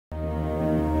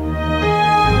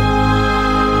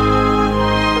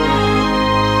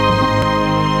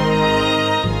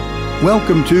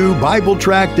Welcome to Bible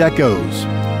Tract Echoes.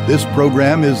 This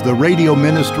program is the radio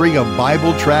ministry of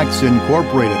Bible Tracts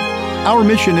Incorporated. Our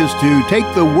mission is to take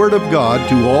the Word of God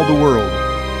to all the world.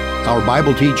 Our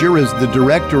Bible teacher is the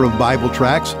director of Bible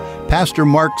Tracts, Pastor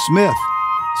Mark Smith.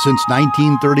 Since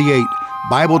 1938,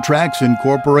 Bible Tracts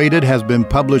Incorporated has been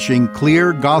publishing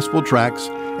clear gospel tracts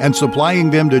and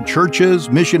supplying them to churches,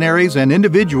 missionaries, and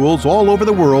individuals all over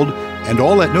the world, and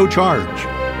all at no charge.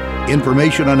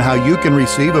 Information on how you can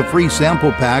receive a free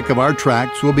sample pack of our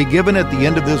tracts will be given at the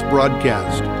end of this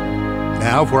broadcast.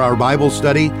 Now for our Bible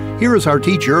study, here is our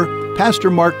teacher,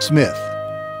 Pastor Mark Smith.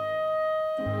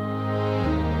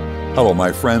 Hello,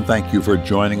 my friend. Thank you for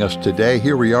joining us today.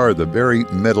 Here we are, the very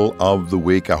middle of the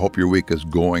week. I hope your week is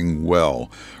going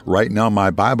well. Right now, my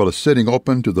Bible is sitting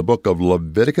open to the book of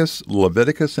Leviticus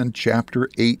in chapter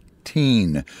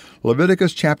 18.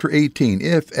 Leviticus chapter 18,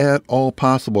 if at all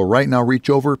possible. Right now, reach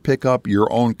over, pick up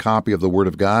your own copy of the Word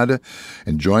of God,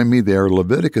 and join me there.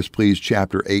 Leviticus, please,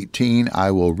 chapter 18.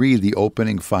 I will read the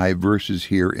opening 5 verses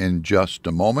here in just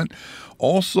a moment.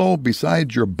 Also,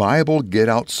 besides your Bible, get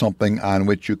out something on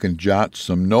which you can jot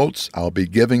some notes. I'll be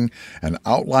giving an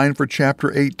outline for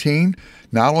chapter 18.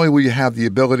 Not only will you have the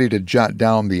ability to jot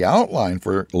down the outline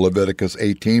for Leviticus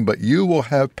 18, but you will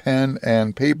have pen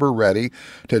and paper ready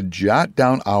to jot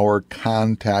down our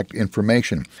contact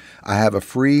information. I have a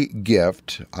free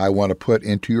gift I want to put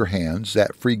into your hands.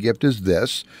 That free gift is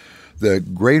this. The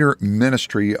greater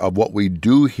ministry of what we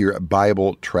do here at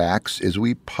Bible Tracts is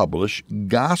we publish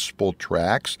gospel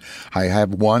tracts. I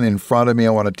have one in front of me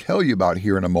I want to tell you about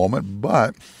here in a moment,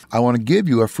 but I want to give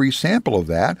you a free sample of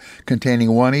that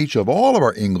containing one each of all of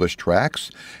our English tracts,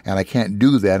 and I can't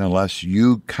do that unless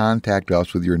you contact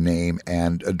us with your name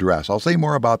and address. I'll say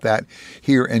more about that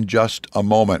here in just a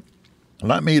moment.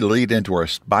 Let me lead into our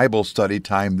Bible study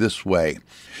time this way.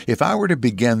 If I were to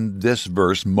begin this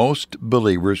verse, most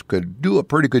believers could do a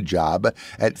pretty good job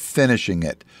at finishing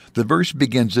it. The verse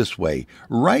begins this way: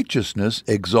 righteousness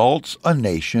exalts a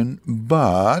nation,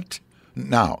 but...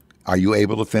 Now, are you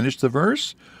able to finish the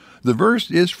verse? The verse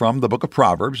is from the book of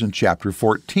Proverbs in chapter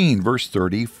 14, verse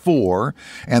 34,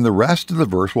 and the rest of the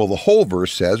verse, well, the whole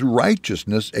verse says,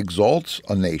 righteousness exalts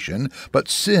a nation, but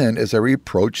sin is a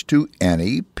reproach to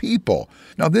any people.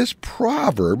 Now, this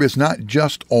proverb is not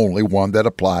just only one that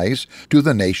applies to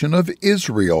the nation of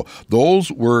Israel.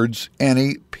 Those words,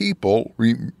 any people,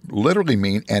 literally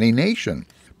mean any nation.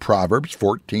 Proverbs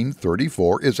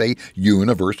 14:34 is a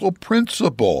universal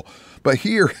principle. But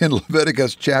here in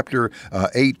Leviticus chapter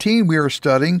 18, we are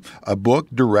studying a book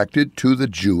directed to the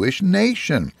Jewish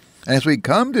nation. And as we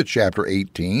come to chapter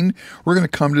 18, we're going to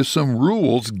come to some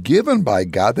rules given by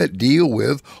God that deal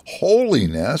with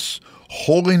holiness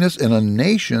in a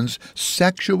nation's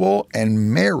sexual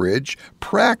and marriage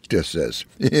practices.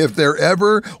 If there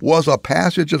ever was a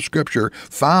passage of Scripture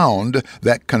found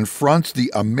that confronts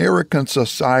the American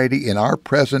society in our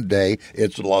present day,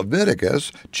 it's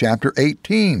Leviticus chapter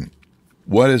 18.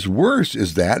 What is worse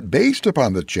is that, based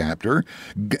upon the chapter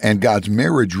and God's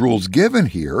marriage rules given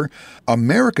here,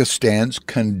 America stands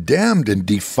condemned and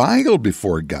defiled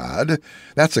before God.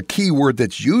 That's a key word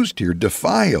that's used here,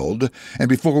 defiled. And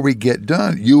before we get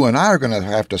done, you and I are going to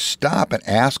have to stop and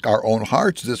ask our own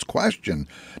hearts this question: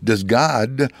 does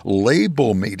God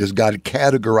label me? Does God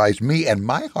categorize me and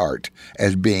my heart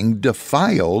as being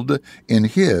defiled in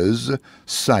His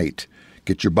sight?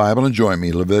 Get your Bible and join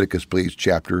me. Leviticus, please,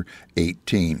 chapter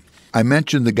 18. I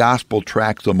mentioned the gospel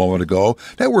tracts a moment ago.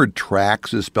 That word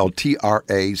tracts is spelled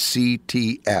Tracts.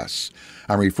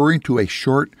 I'm referring to a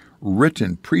short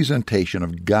written presentation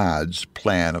of God's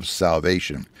plan of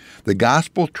salvation. The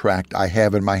gospel tract I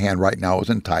have in my hand right now is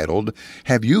entitled,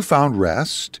 Have You Found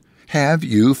Rest? Have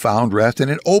you found rest? And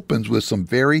it opens with some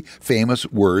very famous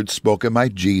words spoken by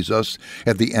Jesus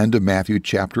at the end of Matthew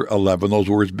chapter 11. Those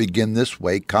words begin this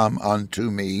way: Come unto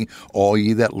me, all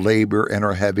ye that labor and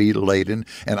are heavy laden,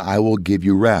 and I will give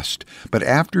you rest. But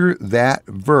after that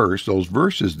verse, those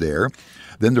verses there,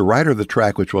 then the writer of the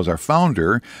tract, which was our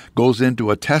founder, goes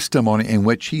into a testimony in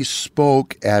which he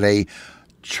spoke at a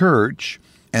church.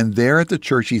 And there at the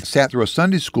church, he sat through a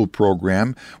Sunday school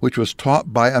program, which was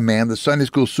taught by a man, the Sunday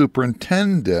school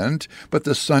superintendent, but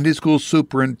the Sunday school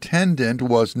superintendent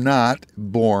was not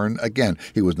born again.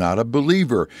 He was not a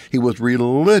believer. He was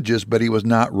religious, but he was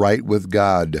not right with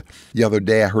God. The other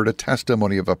day, I heard a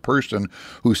testimony of a person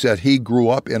who said he grew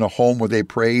up in a home where they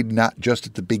prayed not just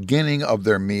at the beginning of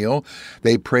their meal,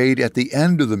 they prayed at the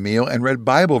end of the meal and read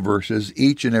Bible verses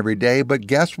each and every day. But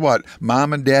guess what?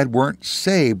 Mom and Dad weren't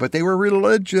saved, but they were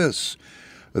religious.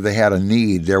 They had a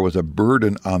need. There was a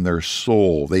burden on their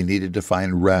soul. They needed to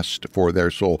find rest for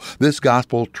their soul. This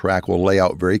gospel tract will lay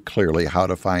out very clearly how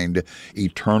to find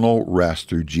eternal rest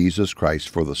through Jesus Christ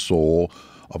for the soul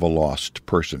of a lost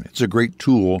person. It's a great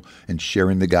tool in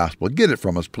sharing the gospel. Get it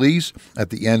from us, please. At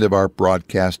the end of our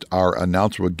broadcast, our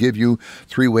announcer will give you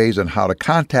 3 ways on how to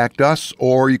contact us,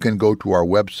 or you can go to our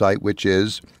website, which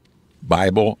is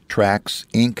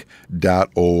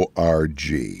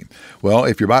BibleTractsInc.org. Well,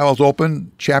 if your Bible's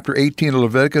open, chapter 18 of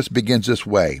Leviticus begins this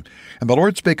way. And the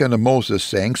Lord spake unto Moses,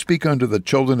 saying, Speak unto the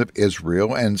children of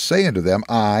Israel, and say unto them,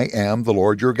 I am the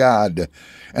Lord your God.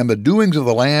 And the doings of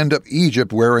the land of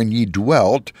Egypt wherein ye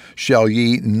dwelt shall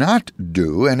ye not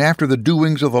do, and after the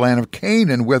doings of the land of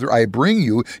Canaan whither I bring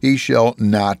you ye shall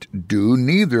not do,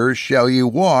 neither shall ye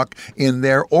walk in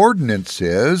their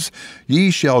ordinances. Ye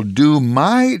shall do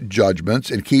my judgments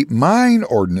and keep mine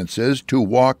ordinances to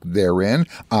walk therein.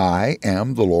 I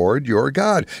am the Lord your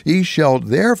God. Ye shall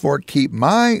therefore keep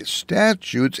my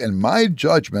statutes and my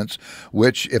judgments,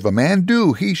 which if a man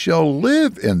do, he shall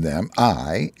live in them.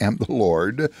 I am the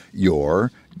Lord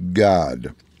your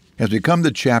God. As we come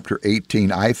to chapter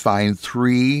 18, I find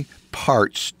 3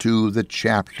 parts to the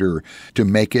chapter to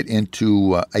make it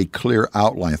into a clear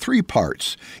outline. 3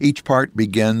 parts. Each part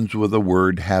begins with a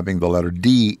word having the letter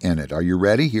D in it. Are you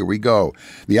ready? Here we go.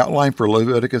 The outline for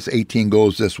Leviticus 18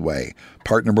 goes this way.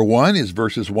 Part number 1 is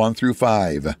verses 1 through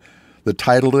 5. The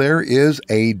title there is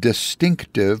A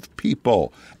Distinctive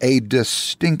People. A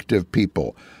Distinctive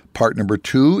People. Part number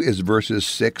 2 is verses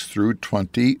 6 through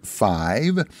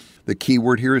 25. The key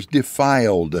word here is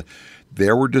defiled.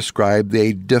 There were described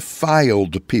a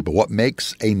defiled people. What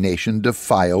makes a nation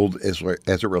defiled as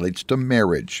it relates to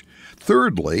marriage.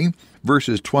 Thirdly,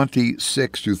 verses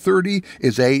 26 through 30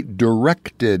 is a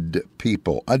directed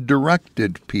people. A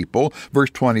directed people. Verse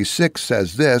 26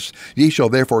 says this, Ye shall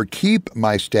therefore keep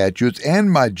my statutes and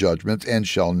my judgments, and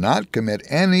shall not commit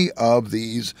any of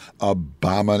these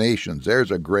abominations.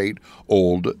 There's a great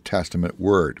Old Testament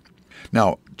word.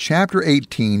 Now, chapter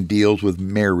 18 deals with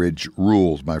marriage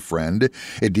rules, my friend.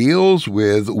 It deals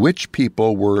with which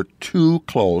people were too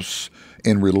close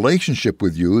in relationship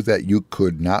with you that you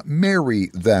could not marry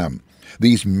them.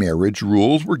 These marriage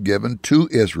rules were given to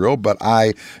Israel, but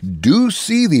I do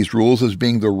see these rules as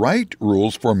being the right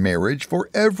rules for marriage for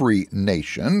every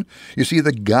nation. You see,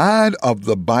 the God of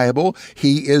the Bible,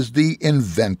 He is the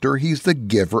inventor. He's the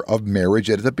giver of marriage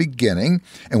at the beginning.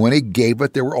 And when He gave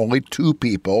it, there were only 2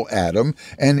 people, Adam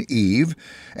and Eve.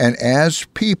 And as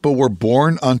people were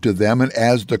born unto them, and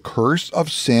as the curse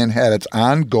of sin had its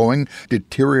ongoing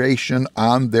deterioration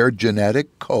on their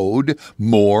genetic code,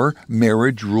 more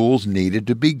marriage rules needed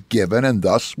to be given, and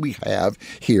thus we have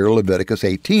here Leviticus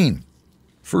 18.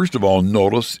 First of all,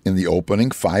 notice in the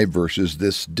opening 5 verses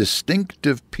this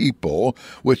distinctive people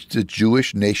which the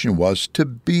Jewish nation was to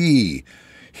be.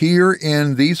 Here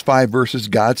in these 5 verses,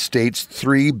 God states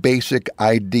 3 basic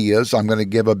ideas. I'm going to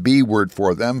give a B word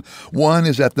for them. One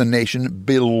is that the nation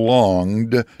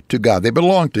belonged to God. They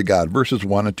belonged to God. Verses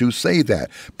 1 and 2 say that.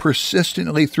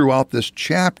 Persistently throughout this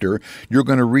chapter, you're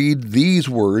going to read these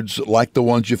words like the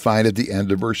ones you find at the end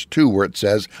of verse 2, where it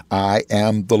says, I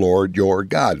am the Lord your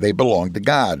God. They belong to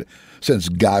God. Since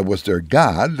God was their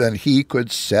God, then He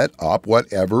could set up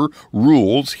whatever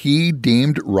rules He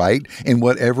deemed right in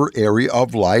whatever area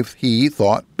of life He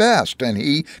thought best, and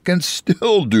He can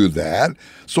still do that.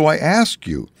 So I ask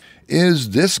you, is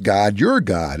this God your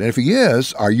God? And if He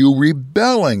is, are you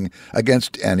rebelling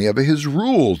against any of His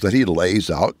rules that He lays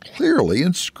out clearly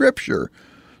in Scripture?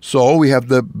 So we have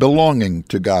the belonging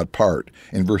to God part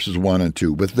in verses 1 and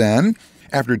 2. But then,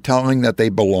 after telling that they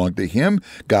belong to Him,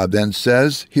 God then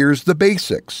says, here's the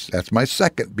basics. That's my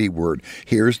second B word.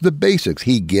 Here's the basics.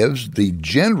 He gives the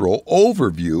general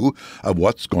overview of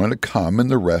what's going to come in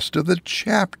the rest of the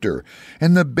chapter.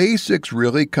 And the basics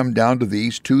really come down to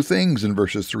these 2 things in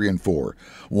verses 3 and 4.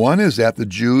 One is that the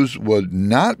Jews would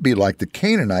not be like the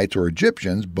Canaanites or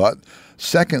Egyptians, but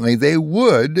secondly, they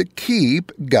would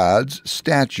keep God's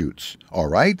statutes. All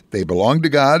right? They belong to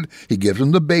God. He gives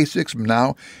them the basics.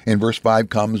 Now, in verse 5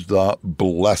 comes the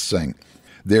blessing.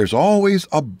 There's always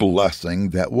a blessing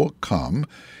that will come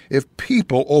if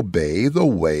people obey the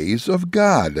ways of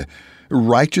God.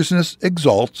 Righteousness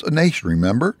exalts a nation,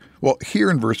 remember? Well, here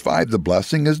in verse 5, the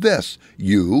blessing is this: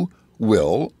 you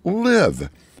will live.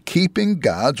 Keeping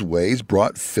God's ways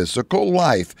brought physical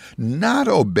life. Not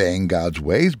obeying God's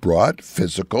ways brought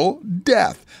physical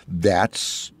death.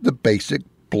 That's the basic,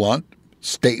 blunt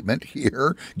statement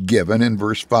here given in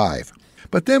verse 5.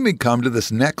 But then we come to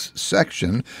this next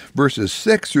section, verses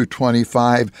 6 through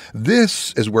 25.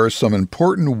 This is where some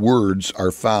important words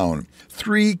are found.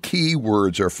 3 key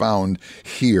words are found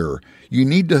here. You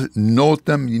need to note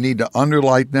them. You need to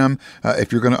underline them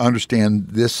if you're going to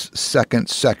understand this second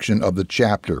section of the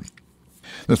chapter.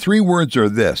 The 3 words are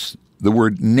this: the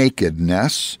word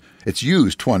nakedness. It's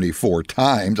used 24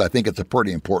 times. I think it's a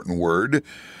pretty important word.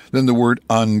 Then the word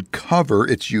uncover,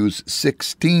 it's used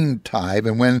 16 times.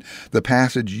 And when the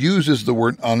passage uses the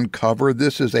word uncover,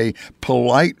 this is a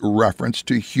polite reference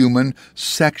to human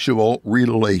sexual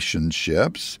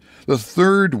relationships. The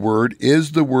third word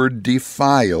is the word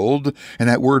defiled, and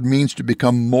that word means to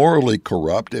become morally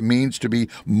corrupt. It means to be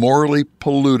morally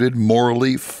polluted,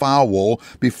 morally foul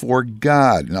before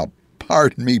God. Now,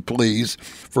 pardon me, please,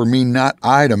 for me not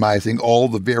itemizing all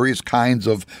the various kinds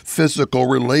of physical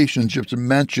relationships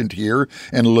mentioned here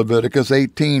in Leviticus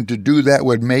 18. To do that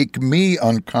would make me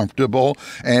uncomfortable,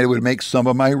 and it would make some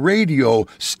of my radio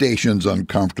stations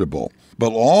uncomfortable.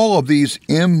 But all of these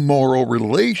immoral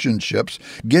relationships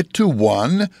get to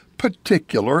one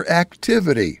particular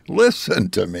activity. Listen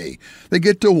to me. They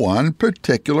get to one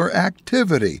particular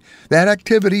activity. That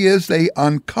activity is they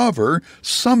uncover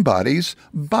somebody's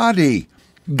body.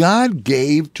 God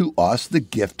gave to us the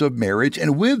gift of marriage,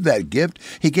 and with that gift,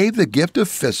 He gave the gift of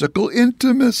physical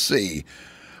intimacy.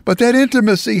 But that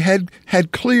intimacy had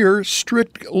clear,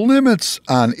 strict limits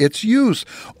on its use.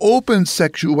 Open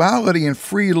sexuality and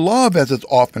free love, as it's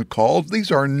often called,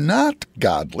 these are not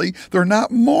godly. They're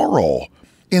not moral.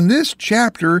 In this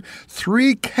chapter,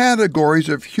 3 categories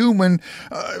of human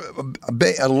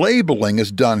labeling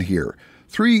is done here.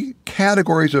 3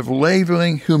 categories of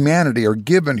labeling humanity are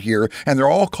given here, and they're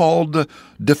all called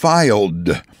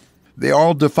defiled. They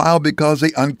all defile because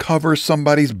they uncover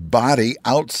somebody's body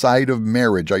outside of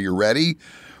marriage. Are you ready?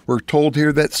 We're told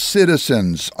here that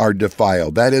citizens are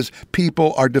defiled. That is,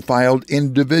 people are defiled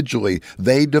individually.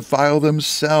 They defile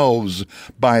themselves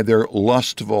by their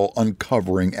lustful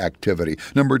uncovering activity.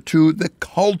 Number 2, the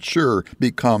culture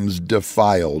becomes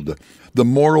defiled. The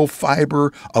moral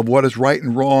fiber of what is right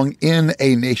and wrong in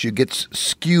a nation gets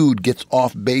skewed, gets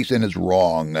off base, and is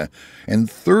wrong.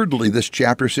 And thirdly, this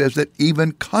chapter says that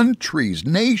even countries,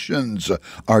 nations,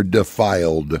 are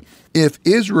defiled. If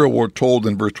Israel were told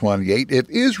in verse 28, if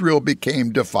Israel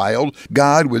became defiled,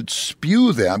 God would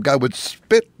spew them, God would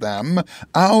spit them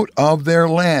out of their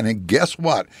land. And guess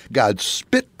what? God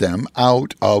spit them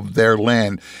out of their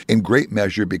land in great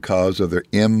measure because of their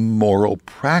immoral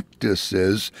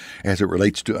practices as it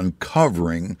relates to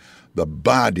uncovering the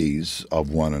bodies of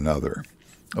one another.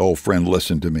 Oh, friend,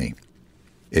 listen to me.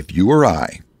 If you or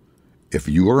I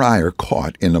are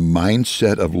caught in a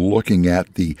mindset of looking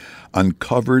at the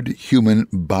uncovered human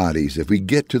bodies, if we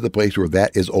get to the place where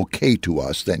that is okay to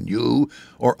us, then you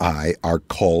or I are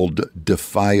called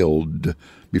defiled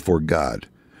before God.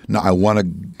 Now, I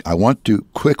want to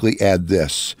quickly add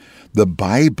this. The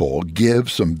Bible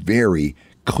gives some very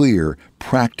clear,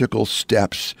 practical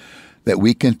steps that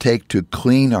we can take to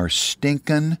clean our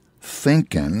stinking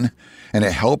thinking, and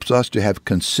it helps us to have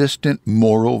consistent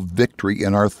moral victory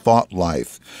in our thought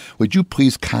life. Would you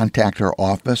please contact our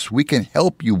office? We can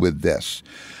help you with this.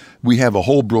 We have a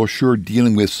whole brochure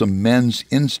dealing with some men's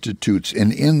institutes,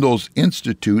 and in those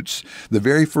institutes, the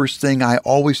very first thing I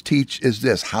always teach is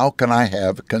this: how can I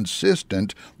have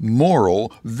consistent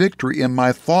moral victory in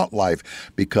my thought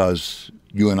life? Because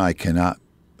you and I cannot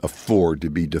afford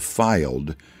to be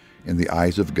defiled in the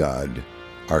eyes of God,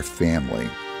 our family,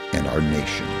 and our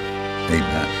nation.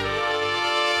 Amen.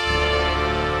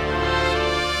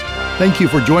 Thank you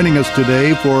for joining us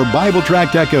today for Bible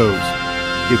Tract Echoes.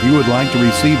 If you would like to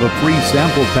receive a free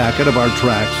sample packet of our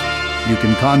tracts, you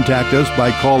can contact us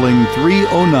by calling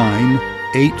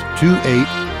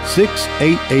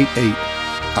 309-828-6888.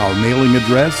 Our mailing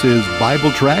address is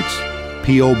Bible Tracts,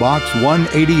 P.O. Box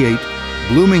 188,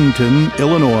 Bloomington,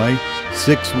 Illinois,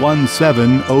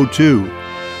 61702.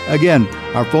 Again,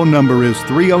 our phone number is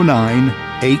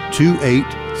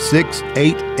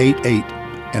 309-828-6888,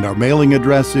 and our mailing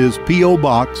address is P.O.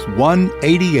 Box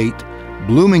 188,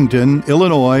 Bloomington,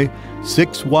 Illinois,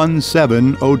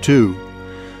 61702.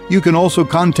 You can also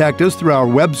contact us through our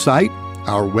website.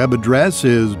 Our web address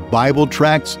is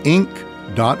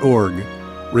BibleTractsInc.org.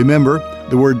 Remember,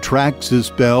 the word tracts is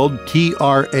spelled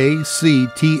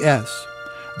Tracts.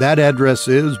 That address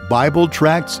is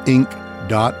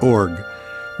BibleTractsInc.org.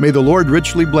 May the Lord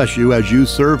richly bless you as you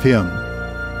serve Him.